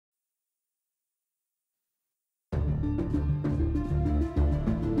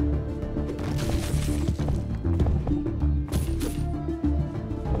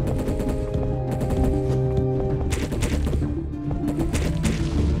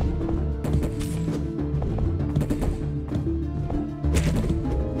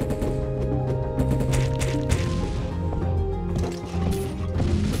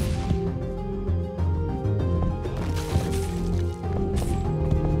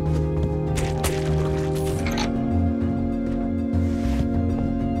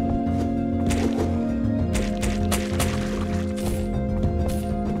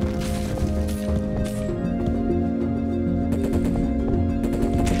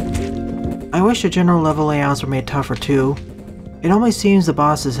I wish the general level layouts were made tougher too. It always seems the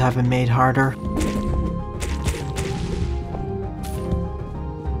bosses have been made harder.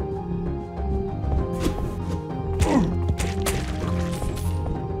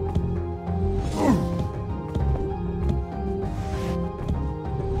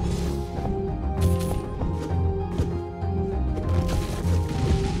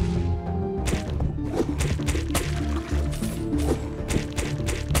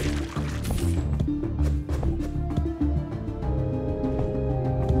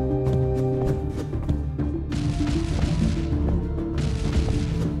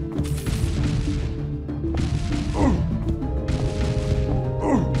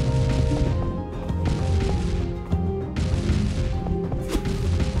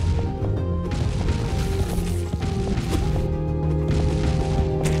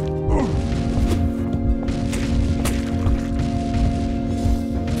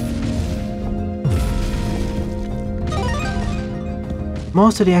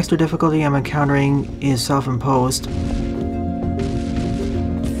 Most of the extra difficulty I'm encountering is self-imposed.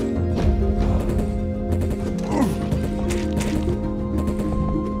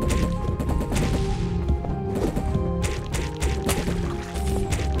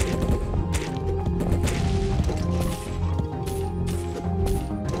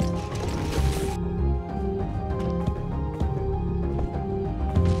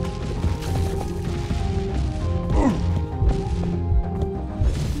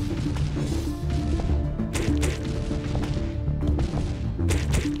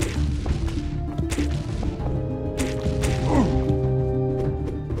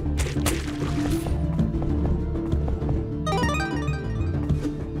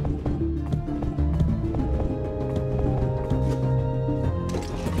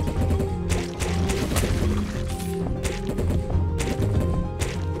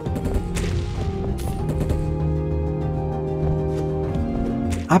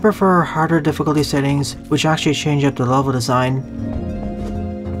 I prefer harder difficulty settings, which actually change up the level design.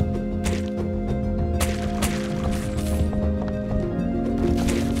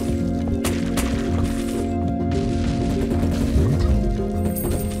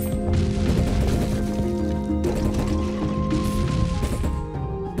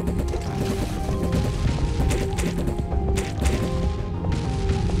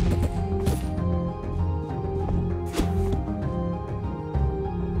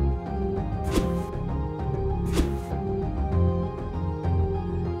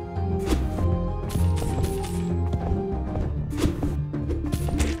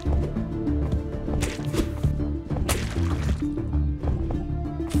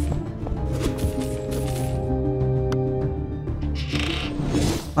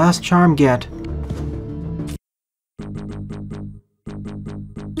 Last charm get.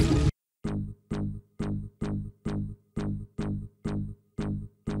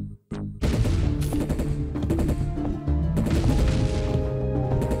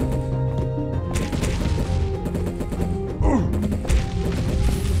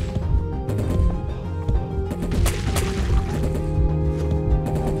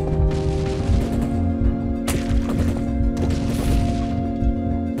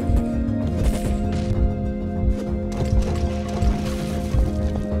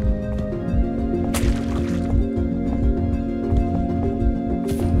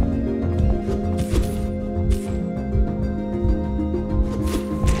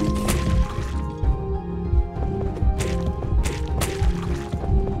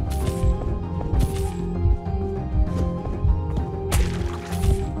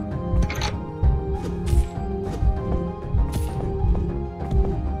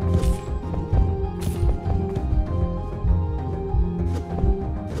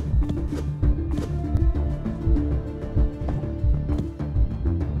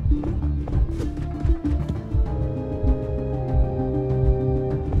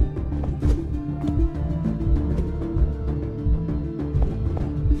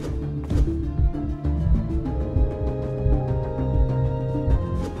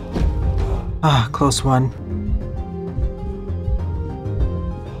 Ah, close one.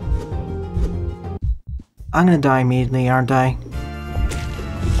 I'm gonna die immediately, aren't I?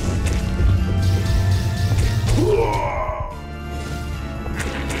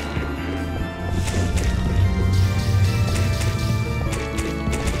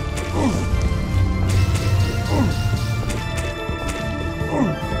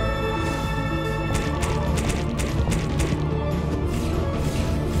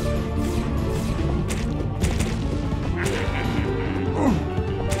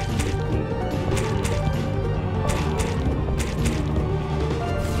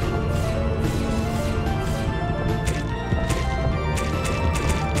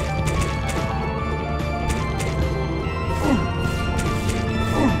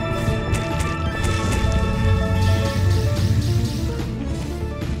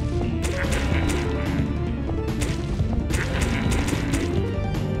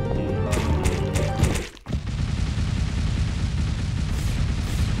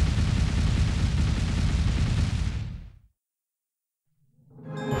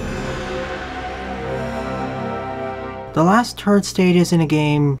 The last turret stages in a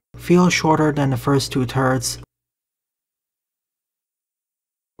game feel shorter than the first two turrets.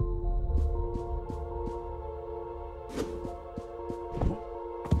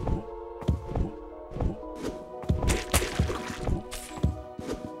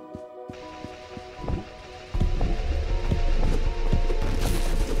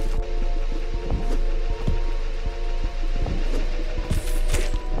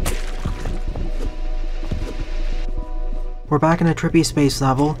 We're back in a trippy space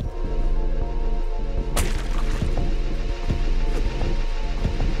level.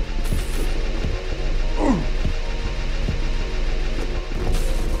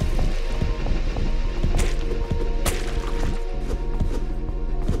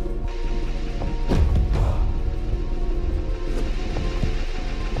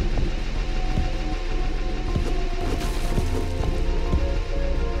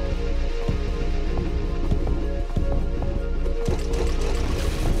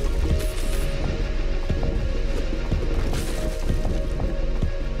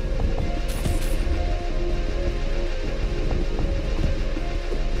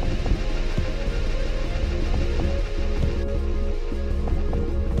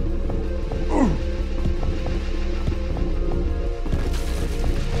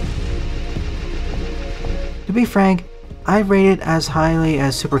 To be frank, I'd rate it as highly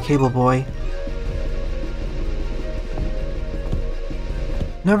as Super Cable Boy.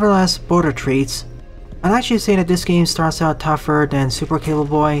 Nevertheless, both are treats. I'd actually say that this game starts out tougher than Super Cable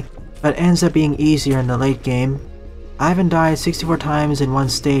Boy, but ends up being easier in the late game. I haven't died 64 times in one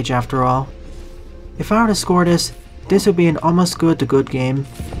stage after all. If I were to score this, this would be an almost good to good game.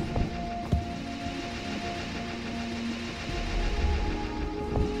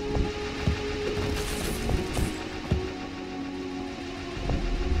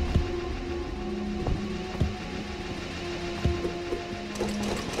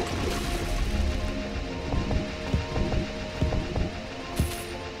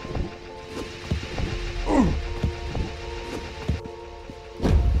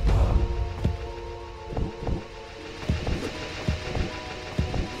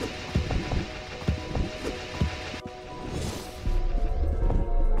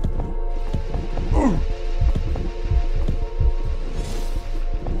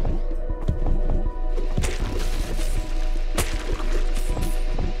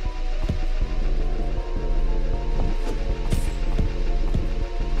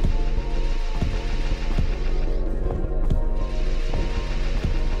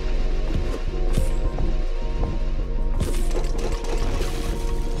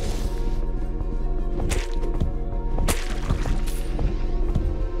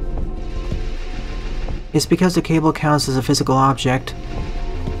 It's because the cable counts as a physical object.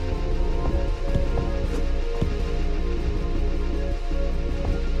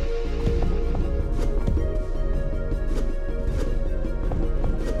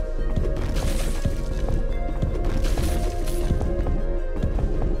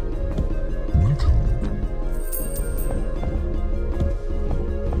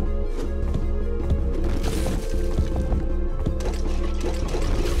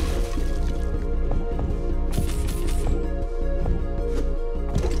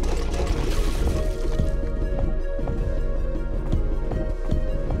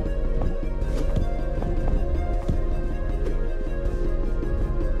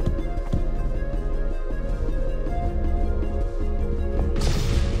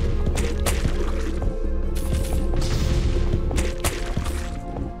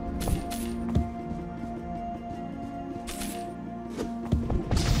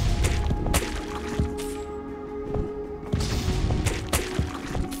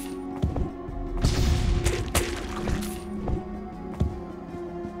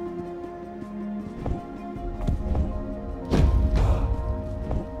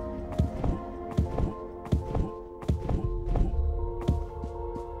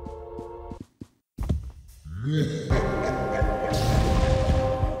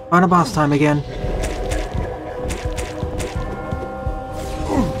 Final boss time again.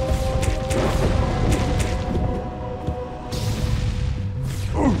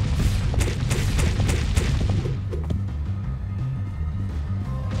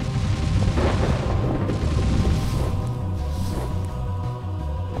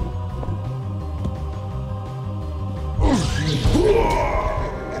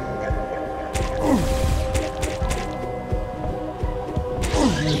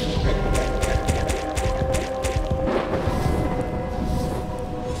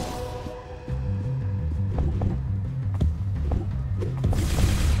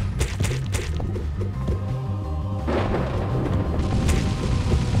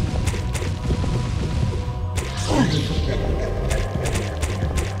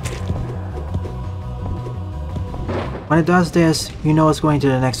 When it does this, you know it's going to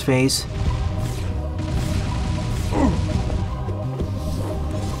the next phase.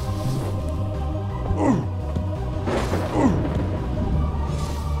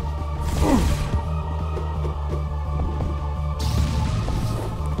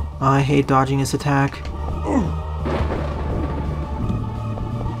 I hate dodging this attack.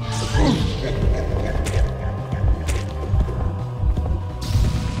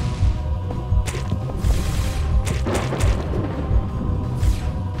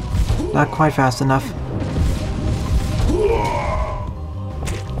 Not quite fast enough.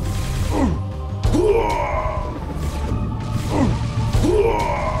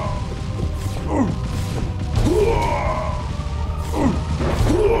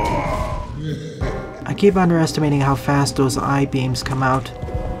 I keep underestimating how fast those eye beams come out.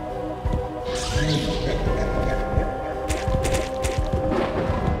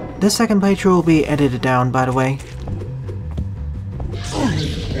 This second playthrough will be edited down, by the way.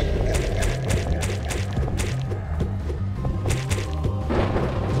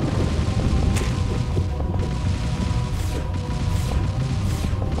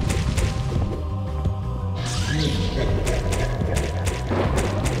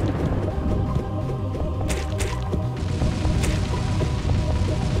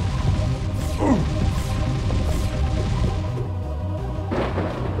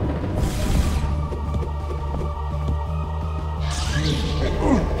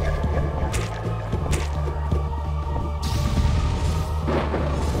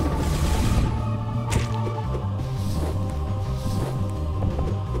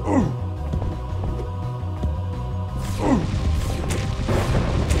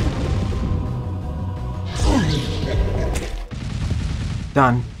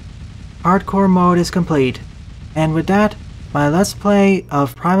 Done. Hardcore mode is complete. And with that, my Let's Play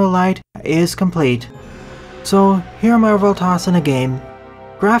of Primal Light is complete. So here are my overall thoughts on the game.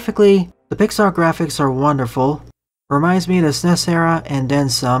 Graphically, the Pixar graphics are wonderful. Reminds me of the SNES era and then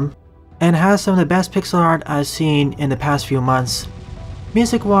some. And has some of the best pixel art I've seen in the past few months.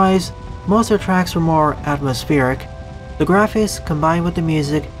 Music-wise, most of the tracks were more atmospheric. The graphics combined with the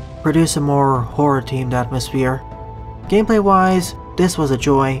music produce a more horror-themed atmosphere. Gameplay-wise, this was a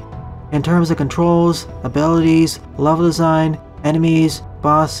joy. In terms of controls, abilities, level design, enemies,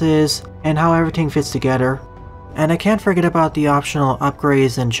 bosses, and how everything fits together. And I can't forget about the optional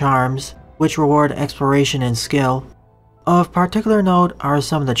upgrades and charms, which reward exploration and skill. Of particular note are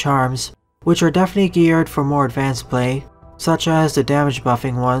some of the charms, which are definitely geared for more advanced play, such as the damage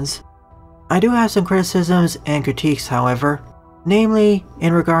buffing ones. I do have some criticisms and critiques, however, namely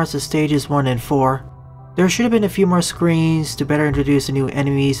in regards to stages 1 and 4. There should have been a few more screens to better introduce the new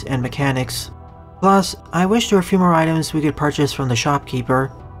enemies and mechanics. Plus, I wish there were a few more items we could purchase from the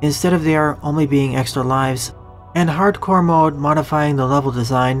shopkeeper, instead of there only being extra lives. And hardcore mode modifying the level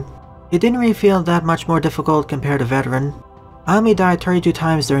design. It didn't really feel that much more difficult compared to veteran. I only died 32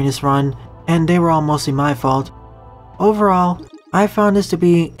 times during this run, and they were all mostly my fault. Overall, I found this to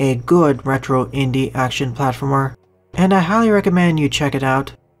be a good retro indie action platformer, and I highly recommend you check it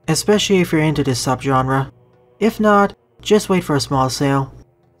out, especially if you're into this subgenre. If not, just wait for a small sale.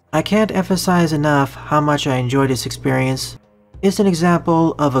 I can't emphasize enough how much I enjoyed this experience. It's an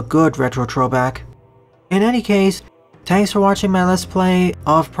example of a good retro throwback. In any case, thanks for watching my Let's Play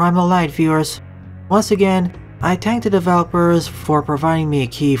of Primal Light, viewers. Once again, I thank the developers for providing me a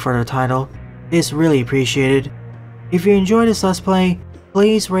key for the title. It's really appreciated. If you enjoyed this Let's Play,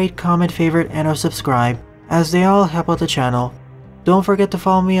 please rate, comment, favorite, and or subscribe, as they all help out the channel. Don't forget to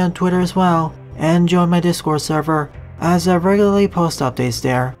follow me on Twitter as well, and join my Discord server, as I regularly post updates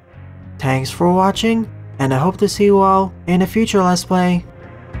there. Thanks for watching, and I hope to see you all in a future Let's Play.